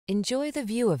Enjoy the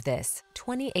view of this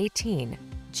 2018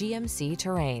 GMC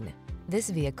Terrain. This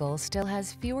vehicle still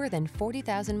has fewer than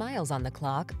 40,000 miles on the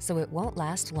clock, so it won't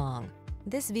last long.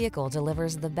 This vehicle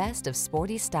delivers the best of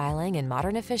sporty styling and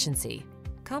modern efficiency.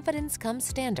 Confidence comes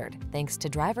standard thanks to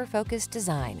driver-focused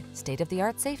design,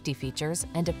 state-of-the-art safety features,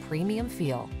 and a premium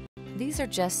feel. These are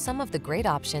just some of the great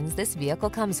options this vehicle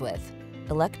comes with: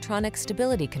 electronic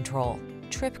stability control,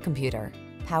 trip computer,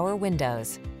 power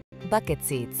windows, bucket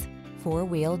seats,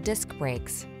 four-wheel disc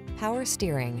brakes, power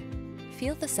steering.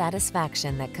 Feel the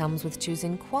satisfaction that comes with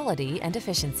choosing quality and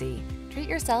efficiency. Treat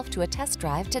yourself to a test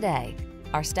drive today.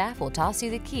 Our staff will toss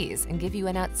you the keys and give you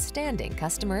an outstanding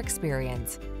customer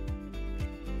experience.